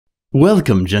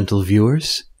Welcome, gentle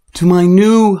viewers, to my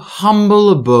new humble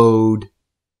abode.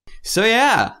 So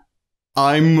yeah,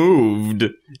 I moved,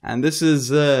 and this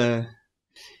is where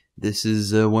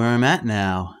I'm at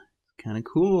now. Kind of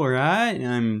cool, right?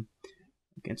 I'm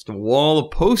against a wall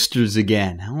of posters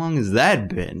again. How long has that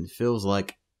been? Feels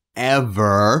like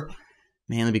ever.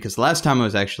 Mainly because the last time I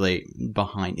was actually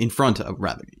in front.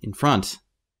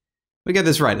 We get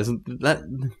this right, isn't that?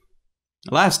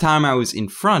 The last time I was in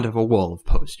front of a wall of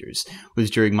posters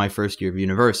was during my first year of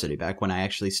university, back when I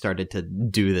actually started to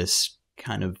do this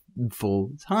kind of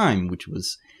full time, which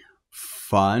was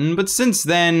fun. But since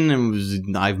then,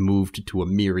 I've moved to a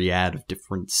myriad of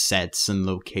different sets and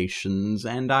locations,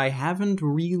 and I haven't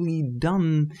really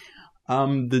done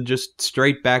the just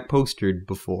straight back postered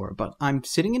before. But I'm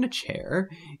sitting in a chair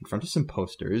in front of some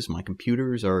posters. My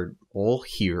computers are all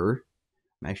here.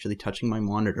 I'm actually touching my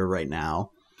monitor right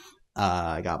now.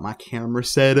 I got my camera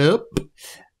set up,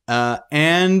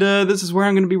 and this is where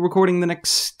I'm going to be recording the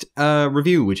next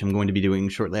review, which I'm going to be doing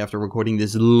shortly after recording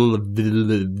this little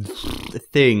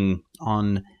thing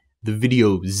on the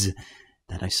videos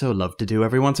that I so love to do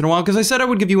every once in a while, because I said I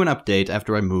would give you an update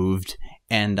after I moved,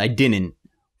 and I didn't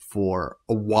for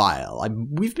a while.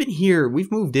 We've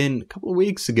moved in a couple of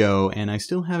weeks ago, and I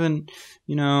still haven't,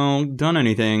 done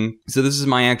anything. So this is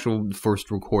my actual first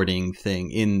recording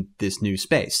thing in this new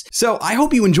space. So I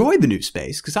hope you enjoyed the new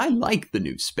space, because I like the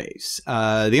new space.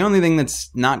 The only thing that's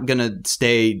not gonna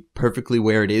stay perfectly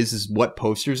where it is what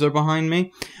posters are behind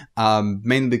me.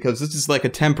 Mainly because this is like a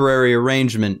temporary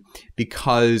arrangement,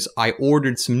 because I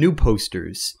ordered some new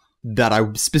posters that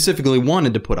I specifically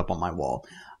wanted to put up on my wall.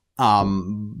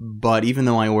 But even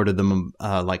though I ordered them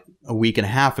like a week and a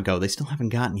half ago, they still haven't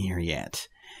gotten here yet.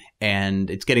 And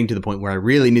it's getting to the point where I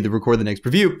really need to record the next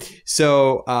review.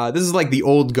 So this is like the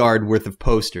old guard worth of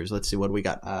posters. Let's see what we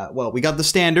got. Well, we got the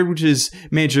standard, which is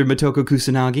Major Motoko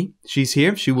Kusanagi. She's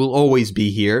here. She will always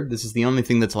be here. This is the only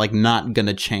thing that's like not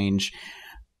gonna change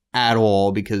at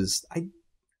all, because I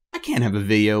can't have a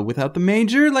video without the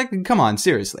Major. Like, come on,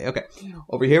 seriously. Okay.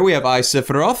 Over here we have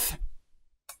Sephiroth.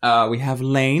 We have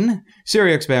Lane,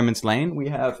 Serial Experiments Lane. We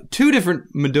have two different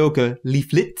Madoka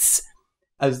leaflets,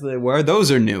 as they were.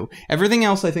 Those are new. Everything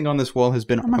else, I think, on this wall has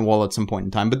been on my wall at some point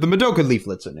in time, but the Madoka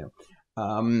leaflets are new.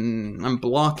 I'm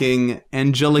blocking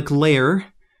Angelic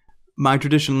Lair, my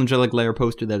traditional Angelic Lair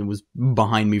poster that was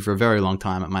behind me for a very long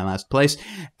time at my last place,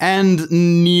 and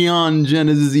Neon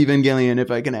Genesis Evangelion,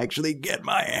 if I can actually get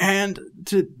my hand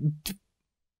to...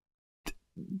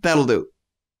 That'll do.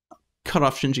 Cut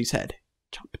off Shinji's head.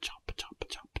 Chop, chop, chop,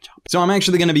 chop, chop. So I'm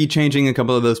actually going to be changing a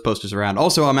couple of those posters around.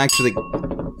 Also, I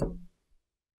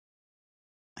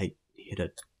hit a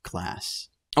glass.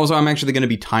 Also, I'm actually going to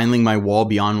be tiling my wall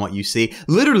beyond what you see.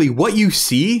 Literally, what you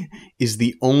see is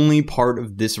the only part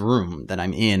of this room that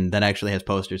I'm in that actually has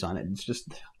posters on it. It's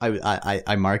just,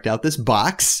 I marked out this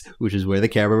box, which is where the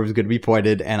camera was going to be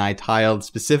pointed, and I tiled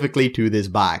specifically to this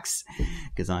box,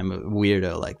 because I'm a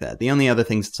weirdo like that. The only other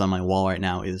things that's on my wall right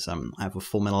now is, I have a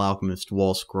Full Metal Alchemist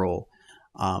wall scroll,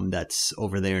 that's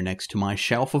over there next to my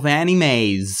shelf of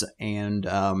animes, and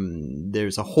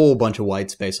there's a whole bunch of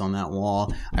white space on that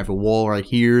wall. I have a wall right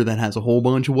here that has a whole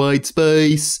bunch of white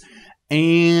space,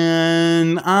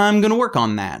 and I'm gonna work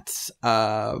on that.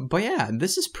 But yeah,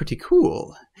 this is pretty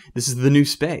cool. This is the new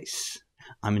space.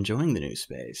 I'm enjoying the new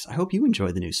space. I hope you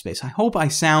enjoy the new space. I hope I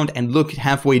sound and look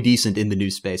halfway decent in the new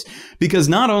space, because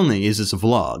not only is this a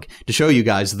vlog to show you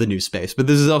guys the new space, but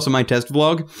this is also my test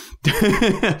vlog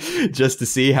just to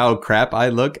see how crap I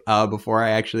look before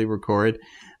I actually record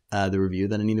the review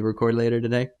that I need to record later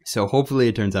today. So hopefully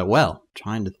it turns out well. I'm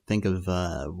trying to think of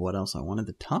what else I wanted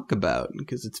to talk about,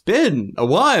 because it's been a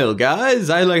while, guys.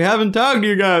 I haven't talked to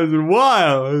you guys in a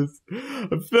while.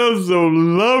 I feel so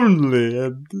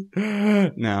lonely.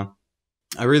 No,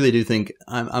 I really do think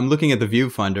I'm looking at the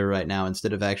viewfinder right now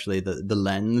instead of actually the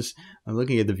lens. I'm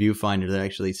looking at the viewfinder to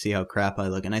actually see how crap I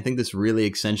look, and I think this really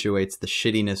accentuates the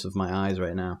shittiness of my eyes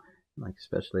right now, like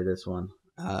especially this one.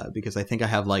 Because I think I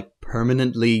have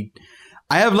permanent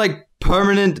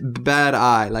bad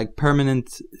eye, like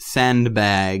permanent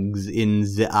sandbags in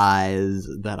the eyes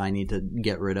that I need to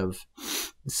get rid of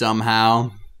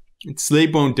somehow.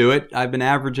 Sleep won't do it. I've been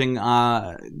averaging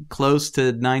close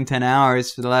to 9-10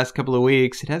 hours for the last couple of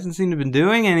weeks. It hasn't seemed to have been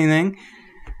doing anything.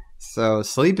 So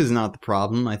sleep is not the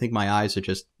problem. I think my eyes are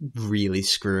just really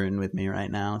screwing with me right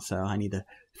now, so I need to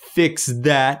fix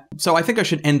that. So I think I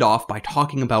should end off by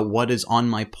talking about what is on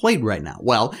my plate right now.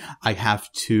 Well, I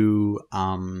have to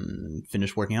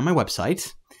finish working on my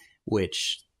website,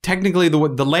 which technically the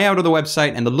layout of the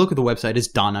website and the look of the website is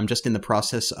done. I'm just in the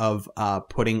process of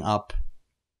putting up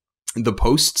the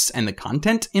posts and the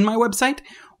content in my website,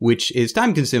 which is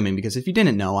time consuming because if you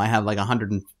didn't know, I have like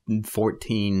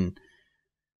 114,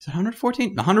 is it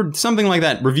 114? 100, something like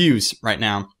that, reviews right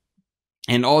now.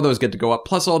 And all those get to go up,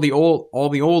 plus all the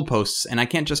old posts, and I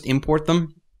can't just import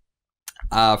them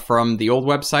from the old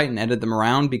website and edit them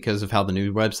around because of how the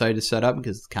new website is set up,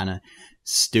 because it's kind of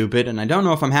stupid, and I don't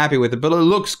know if I'm happy with it, but it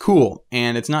looks cool,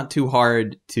 and it's not too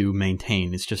hard to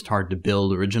maintain. It's just hard to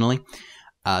build originally.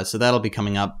 So that'll be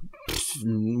coming up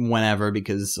whenever,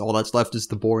 because all that's left is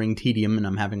the boring tedium, and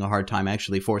I'm having a hard time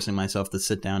actually forcing myself to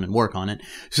sit down and work on it.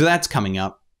 So that's coming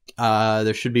up.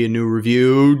 There should be a new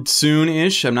review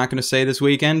soon-ish. I'm not going to say this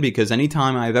weekend, because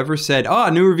anytime I've ever said, oh,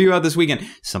 a new review out this weekend,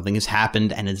 something has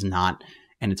happened and it's not,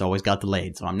 and it's always got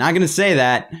delayed. So I'm not going to say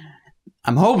that.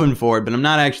 I'm hoping for it, but I'm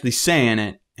not actually saying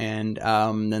it. And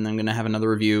then I'm going to have another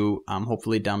review,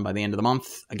 hopefully done by the end of the month.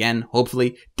 Again,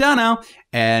 hopefully, don't know.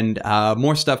 And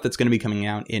more stuff that's going to be coming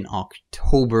out in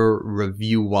October,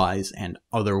 review-wise and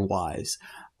otherwise.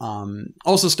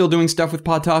 Also still doing stuff with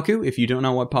Podtaku. If you don't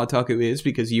know what Podtaku is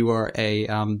because you are a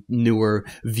newer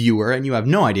viewer and you have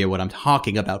no idea what I'm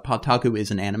talking about, Podtaku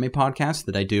is an anime podcast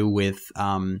that I do with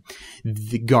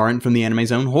the Garant from the Anime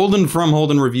Zone, Holden from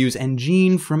Holden Reviews, and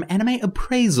Gene from Anime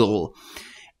Appraisal.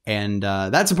 And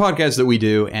that's a podcast that we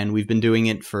do, and we've been doing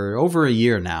it for over a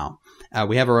year now.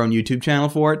 We have our own YouTube channel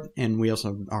for it, and we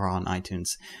also are on iTunes,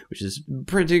 which is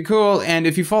pretty cool. And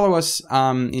if you follow us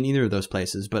in either of those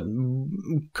places, but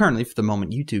currently for the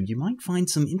moment YouTube, you might find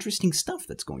some interesting stuff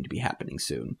that's going to be happening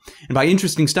soon. And by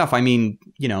interesting stuff, I mean,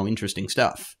 you know, interesting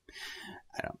stuff.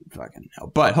 I don't fucking know.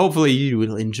 But hopefully you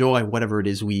will enjoy whatever it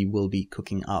is we will be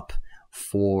cooking up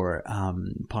for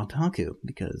Podtaku,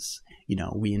 because, you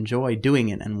know, we enjoy doing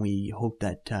it, and we hope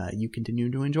that you continue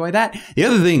to enjoy that. The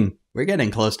other thing, we're getting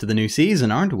close to the new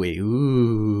season, aren't we?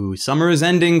 Ooh, summer is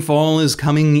ending, fall is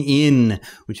coming in,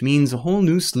 which means a whole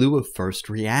new slew of first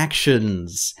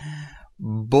reactions.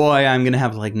 Boy, I'm gonna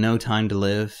have, like, no time to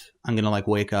live. I'm gonna, like,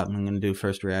 wake up and I'm gonna do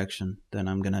first reaction. Then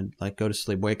I'm gonna, like, go to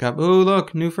sleep, wake up. Ooh,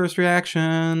 look, new first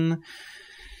reaction.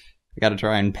 I gotta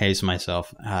try and pace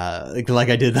myself, like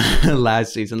I did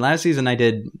last season. Last season I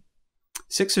did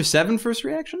 6 or 7 first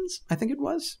reactions, I think it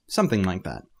was. Something like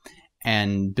that.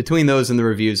 And between those and the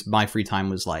reviews, my free time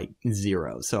was like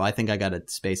 0. So I think I gotta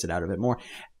space it out a bit more.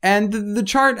 And the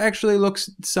chart actually looks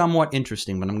somewhat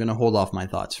interesting, but I'm gonna hold off my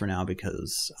thoughts for now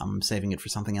because I'm saving it for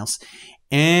something else.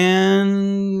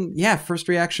 And yeah, first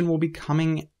reaction will be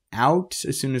coming out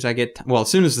as soon as I get, well, as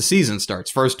soon as the season starts,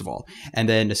 first of all, and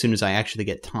then as soon as I actually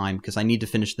get time, because I need to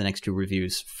finish the next 2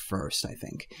 reviews first, I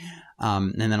think,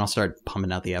 and then I'll start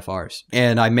pumping out the FRs,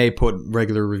 and I may put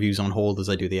regular reviews on hold as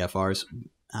I do the FRs,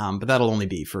 but that'll only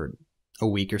be for a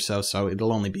week or so, so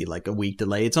it'll only be like a week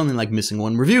delay. It's only like missing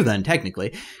 1 review then,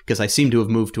 technically, because I seem to have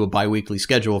moved to a bi-weekly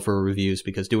schedule for reviews,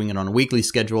 because doing it on a weekly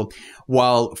schedule,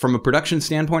 while from a production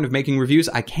standpoint of making reviews,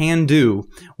 I can do,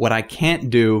 what I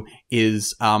can't do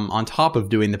is, on top of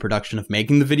doing the production of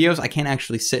making the videos, I can't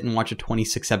actually sit and watch a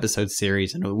 26-episode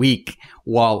series in a week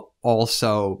while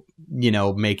also, you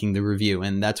know, making the review,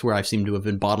 and that's where I seem to have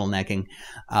been bottlenecking.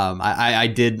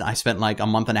 I spent like a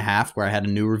month and a half where I had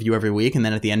a new review every week, and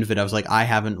then at the end of it, I was like, I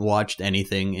haven't watched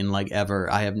anything in like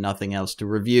ever. I have nothing else to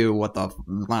review. What the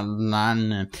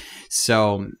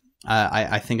so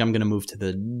I think I'm going to move to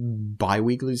the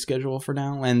bi-weekly schedule for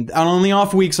now, and on the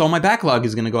off weeks, all my backlog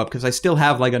is going to go up, because I still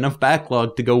have like enough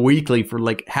backlog to go weekly for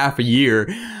like half a year,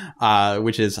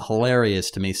 which is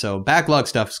hilarious to me. So backlog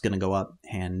stuff is going to go up,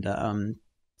 and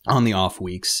on the off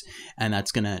weeks, and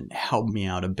that's going to help me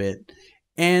out a bit.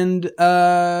 And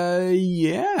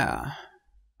yeah,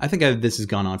 I think this has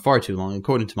gone on far too long.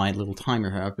 According to my little timer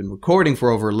here, I've been recording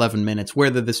for over 11 minutes.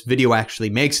 Whether this video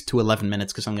actually makes it to 11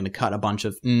 minutes, because I'm going to cut a bunch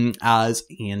of ahs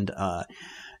and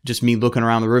just me looking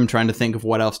around the room trying to think of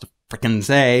what else to frickin'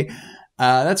 say.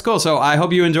 That's cool. So I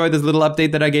hope you enjoyed this little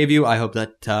update that I gave you. I hope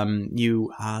that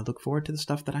you look forward to the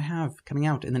stuff that I have coming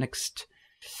out in the next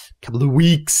couple of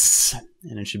weeks.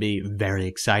 And it should be very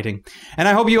exciting. And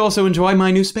I hope you also enjoy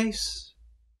my new space,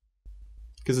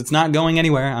 because it's not going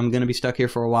anywhere. I'm going to be stuck here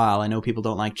for a while. I know people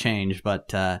don't like change, but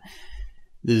this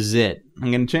is it.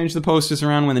 I'm going to change the posters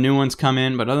around when the new ones come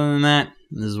in, but other than that,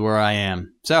 this is where I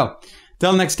am. So,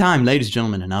 till next time, ladies,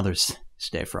 gentlemen, and others,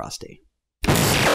 stay frosty.